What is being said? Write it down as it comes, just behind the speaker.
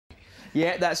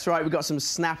Yeah, that's right. We've got some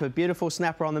snapper, beautiful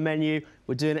snapper on the menu.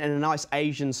 We're doing it in a nice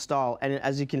Asian style. And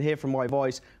as you can hear from my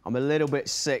voice, I'm a little bit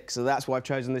sick, so that's why I've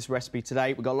chosen this recipe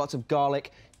today. We've got lots of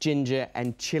garlic, ginger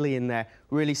and chilli in there.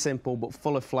 Really simple, but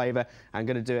full of flavour. I'm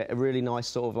going to do it a really nice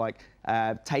sort of like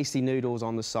tasty noodles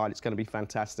on the side. It's going to be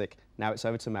fantastic. Now it's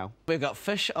over to Mel. We've got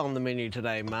fish on the menu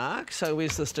today, Mark. So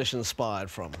where's this dish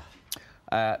inspired from?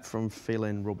 From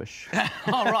feeling rubbish.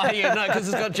 Oh, right, yeah, no, because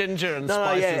it's got ginger and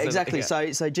spices. Yeah, exactly.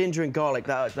 Yeah. So ginger and garlic,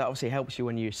 that obviously helps you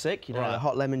when you're sick, you know, right. A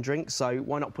hot lemon drink, so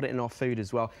why not put it in our food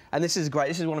as well? And this is great,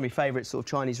 this is one of my favourite sort of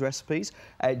Chinese recipes,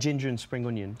 ginger and spring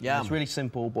onion. Yeah. It's really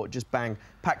simple, but just bang,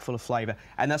 packed full of flavour.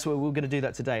 And that's what we're going to do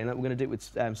that today, and we're going to do it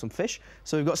with some fish.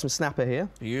 So we've got some snapper here.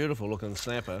 Beautiful looking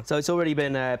snapper. So it's already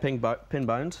been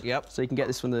pin-boned. Yep. So you can get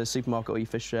this from the supermarket or your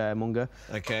fishmonger.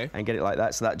 Okay. And get it like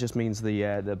that, so that just means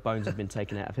the bones have been taken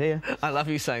out of here. I love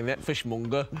you saying that,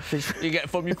 fishmonger. You get it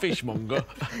from your fishmonger.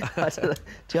 Do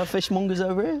you have fishmongers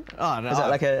over here? Oh, no. Is that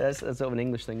like that's sort of an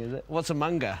English thing, is it? What's a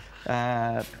munger?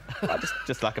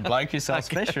 Just like a bloke who sells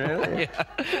fish, really.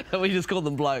 Yeah. We just call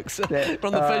them blokes. Yeah.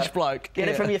 From the fish bloke. Get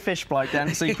it from your fish bloke down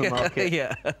the supermarket.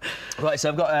 Yeah. Right, so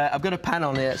I've got a pan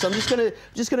on here. So I'm just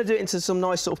gonna do it into some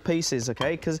nice sort of pieces,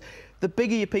 okay? Because the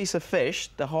bigger your piece of fish,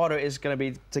 the harder it is going to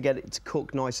be to get it to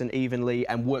cook nice and evenly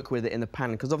and work with it in the pan.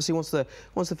 Because obviously once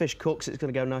the fish cooks, it's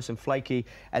going to go nice and flaky,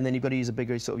 and then you've got to use a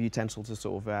bigger sort of utensil to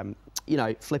sort of you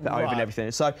know, flip it over and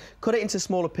everything. So cut it into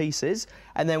smaller pieces,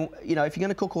 and then you know, if you're going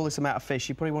to cook all this amount of fish,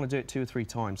 you probably want to do it 2 or 3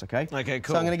 times, okay? Okay,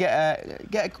 cool. So I'm going to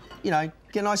get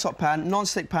a nice hot pan.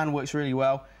 Non-stick pan works really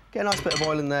well. Get a nice bit of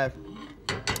oil in there,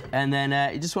 and then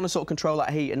you just want to sort of control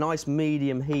that heat, a nice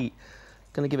medium heat.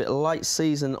 Going to give it a light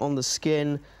season on the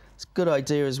skin. It's a good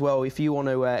idea as well if you want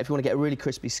to get a really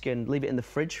crispy skin, leave it in the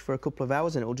fridge for a couple of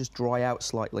hours and it will just dry out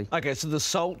slightly. Okay, so the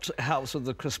salt helps with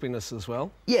the crispiness as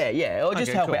well? Yeah, it'll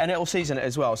just help cool. it, and it'll season it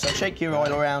as well. So shake your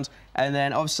oil around, and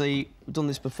then obviously we've done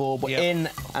this before, but in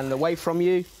and away from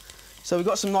you. So we've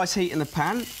got some nice heat in the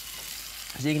pan.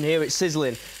 As you can hear, it's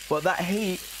sizzling, but that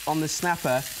heat on the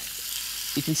snapper,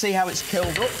 you can see how it's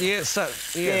killed up. Yeah,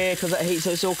 because that heat, so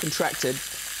it's all contracted.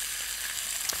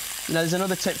 You know, there's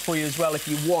another tip for you as well. If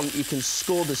you want, you can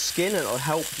score the skin, and it'll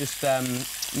help just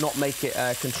not make it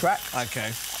contract. Okay.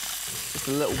 Just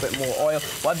a little bit more oil.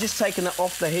 Well, I've just taken it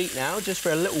off the heat now, just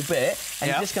for a little bit, and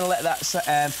you're just going to let that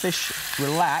fish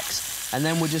relax, and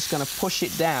then we're just going to push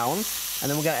it down, and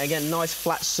then we're going to get a nice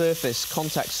flat surface,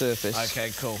 contact surface.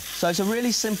 Okay, cool. So it's a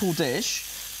really simple dish.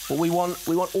 But we want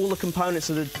all the components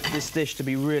of this dish to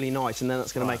be really nice, and then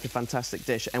that's going to make a fantastic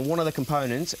dish. And one of the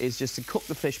components is just to cook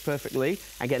the fish perfectly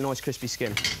and get a nice crispy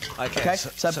skin. Okay,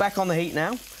 so back on the heat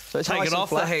now. So it's take nice it off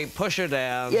the heat, push her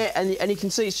down. Yeah, and you can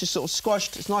see it's just sort of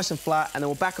squashed, it's nice and flat, and then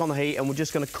we're back on the heat, and we're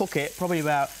just going to cook it probably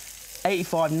about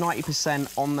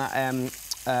 85–90% on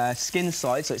that skin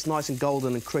side, so it's nice and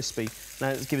golden and crispy. Now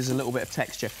it gives us a little bit of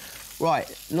texture.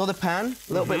 Right, another pan,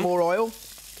 a little bit more oil,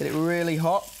 get it really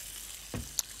hot.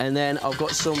 And then I've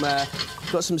got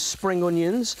some spring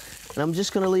onions, and I'm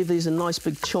just going to leave these in nice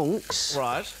big chunks.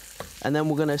 Right. And then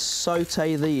we're going to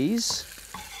saute these.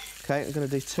 Okay, I'm going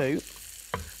to do 2.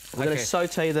 We're going to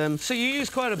saute them. So you use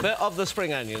quite a bit of the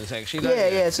spring onions, actually.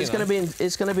 Yeah. So it's going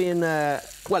to be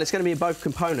in both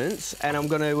components, and I'm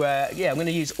going to I'm going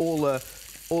to use all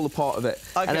the part of it.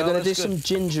 Okay, and I'm going to do some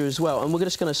ginger as well, and we're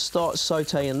just going to start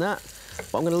sauteing that.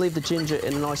 But I'm going to leave the ginger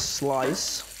in a nice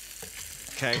slice.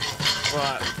 Okay,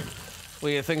 right.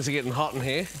 Well, yeah, things are getting hot in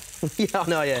here. Yeah, I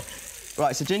know, yeah.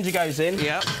 Right, so ginger goes in.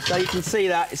 Yeah. So you can see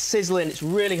that it's sizzling, it's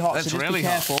really hot, That's so just really be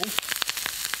careful. Hot.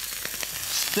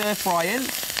 Stir frying,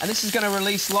 and this is going to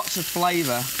release lots of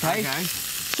flavour, okay?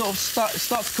 Sort of start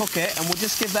to cook it, and we'll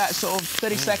just give that sort of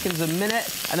 30 seconds, a minute,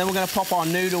 and then we're going to pop our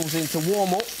noodles in to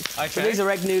warm up. Okay. So these are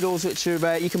egg noodles, which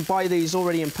are, you can buy these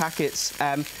already in packets.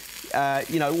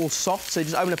 You know, all soft, so you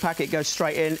just open a packet, go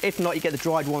straight in. If not, you get the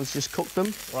dried ones, just cook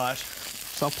them. Right.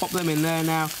 So I'll pop them in there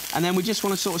now, and then we just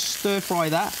want to sort of stir fry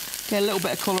that. Get a little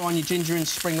bit of colour on your ginger and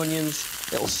spring onions.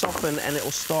 It'll soften and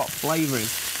it'll start flavouring.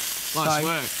 Nice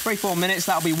work. 3–4 minutes,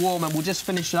 that'll be warm, and we'll just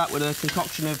finish that with a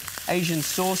concoction of Asian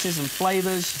sauces and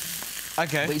flavours.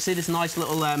 Okay. But you see this nice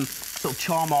little sort of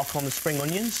char mark on the spring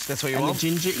onions. That's what you want? And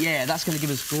the ginger, yeah, that's going to give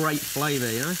us great flavour,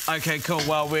 you know? OK, cool.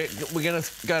 Well, we're going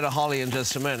to go to Holly in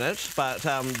just a minute, but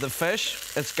the fish,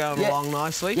 it's going along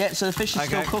nicely. Yeah, so the fish is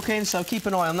still cooking, so keep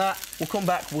an eye on that. We'll come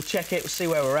back, we'll check it, we'll see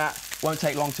where we're at. Won't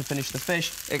take long to finish the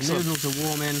fish. Excellent. The noodles are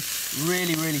warming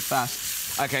really, really fast.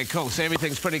 OK, cool. So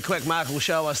everything's pretty quick. Mark will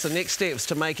show us the next steps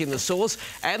to making the sauce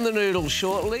and the noodles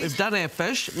shortly. We've done our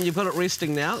fish, and you've got it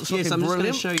resting now. It's looking I'm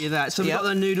brilliant. just going to show you that. So we've got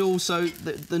the noodles. So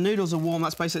the noodles are warm.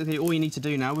 That's basically all you need to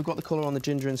do now. We've got the colour on the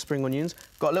ginger and spring onions.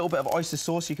 Got a little bit of oyster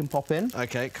sauce you can pop in.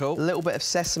 OK, cool. A little bit of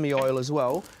sesame oil as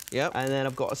well. Yep. And then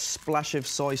I've got a splash of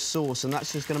soy sauce, and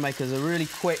that's just going to make us a really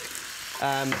quick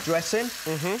dressing.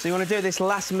 So you want to do this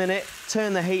last minute,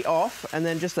 turn the heat off, and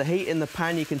then just the heat in the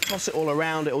pan, you can toss it all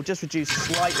around. It'll just reduce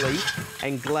slightly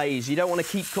and glaze. You don't want to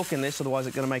keep cooking this, otherwise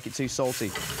it's going to make it too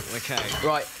salty. OK.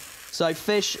 Right, so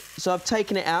fish, so I've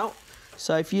taken it out.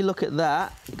 So if you look at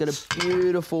that, you've got a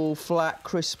beautiful, flat,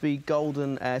 crispy,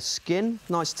 golden skin,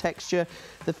 nice texture.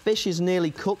 The fish is nearly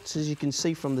cooked, as you can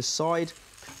see from the side.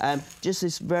 Just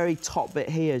this very top bit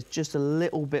here is just a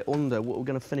little bit under. We're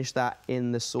going to finish that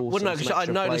in the sauce. Well, no, because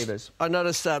I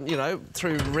noticed, you know,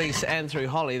 through Reese and through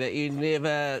Holly that you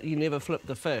never flipped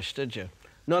the fish, did you?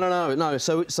 No.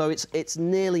 So it's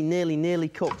nearly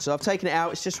cooked. So I've taken it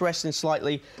out. It's just resting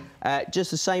slightly. Just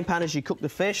the same pan as you cook the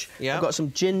fish. Yeah. I've got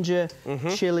some ginger,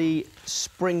 chilli,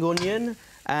 spring onion,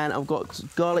 and I've got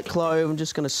garlic clove. I'm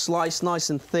just going to slice nice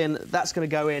and thin. That's going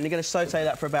to go in. You're going to saute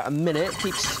that for about a minute.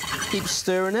 Keep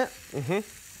stirring it.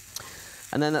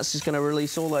 And then that's just going to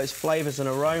release all those flavours and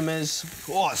aromas.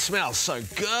 Oh, it smells so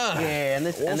good. Yeah, and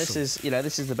awesome. this is, you know,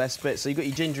 this is the best bit. So you've got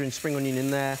your ginger and spring onion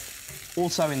in there,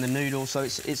 also in the noodles, so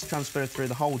it's transferred through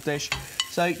the whole dish.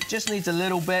 So it just needs a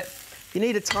little bit. If you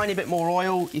need a tiny bit more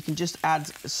oil, you can just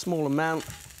add a small amount.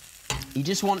 You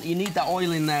need that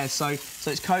oil in there, so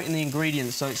it's coating the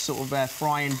ingredients, so it's sort of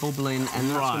frying, bubbling, and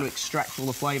that's going to extract all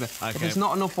the flavour. Okay. If there's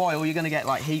not enough oil, you're going to get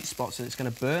like heat spots and it's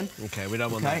going to burn. OK, we don't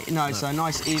want that. No, so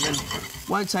nice, even.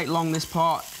 Won't take long, this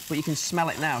part, but you can smell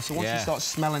it now. So once you start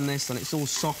smelling this, then it's all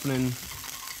softening.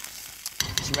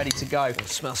 It's ready to go. It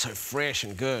smells so fresh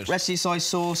and good. Rest of your soy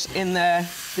sauce in there,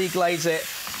 deglaze it,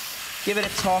 give it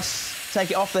a toss,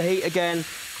 take it off the heat again,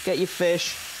 get your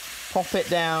fish, pop it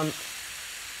down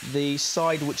the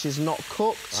side which is not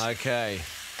cooked. OK.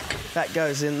 That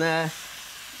goes in there.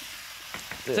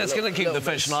 So it's going to keep the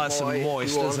fish nice and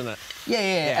moist, isn't it?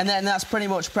 Yeah. And then that's pretty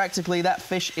much practically that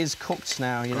fish is cooked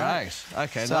now, you know. Right.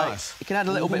 OK, so nice. You can add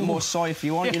a little bit more soy if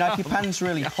you want. You know, if your pan's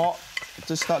really hot, it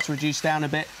just starts to reduce down a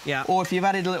bit. Yeah. Or if you've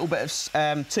added a little bit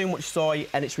of too much soy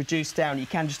and it's reduced down, you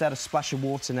can just add a splash of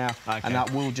water now, and that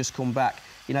will just come back.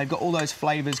 You know, you've got all those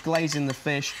flavours, glazing the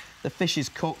fish is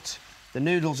cooked, the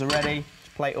noodles are ready.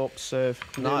 Plate up, serve.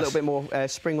 Nice. A little bit more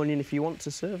spring onion if you want to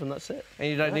serve, and that's it. And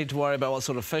you don't need to worry about what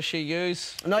sort of fish you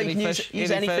use? No, you can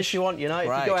use any fish you want, you know. If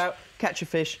you go out, catch a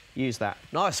fish, use that.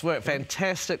 Nice work,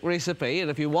 fantastic recipe.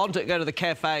 And if you want it, go to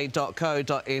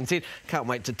thecafe.co.nz. Can't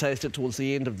wait to taste it towards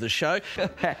the end of the show.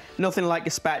 Nothing like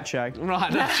gazpacho.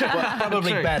 Right, well,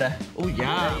 probably better. Oh,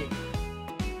 yeah.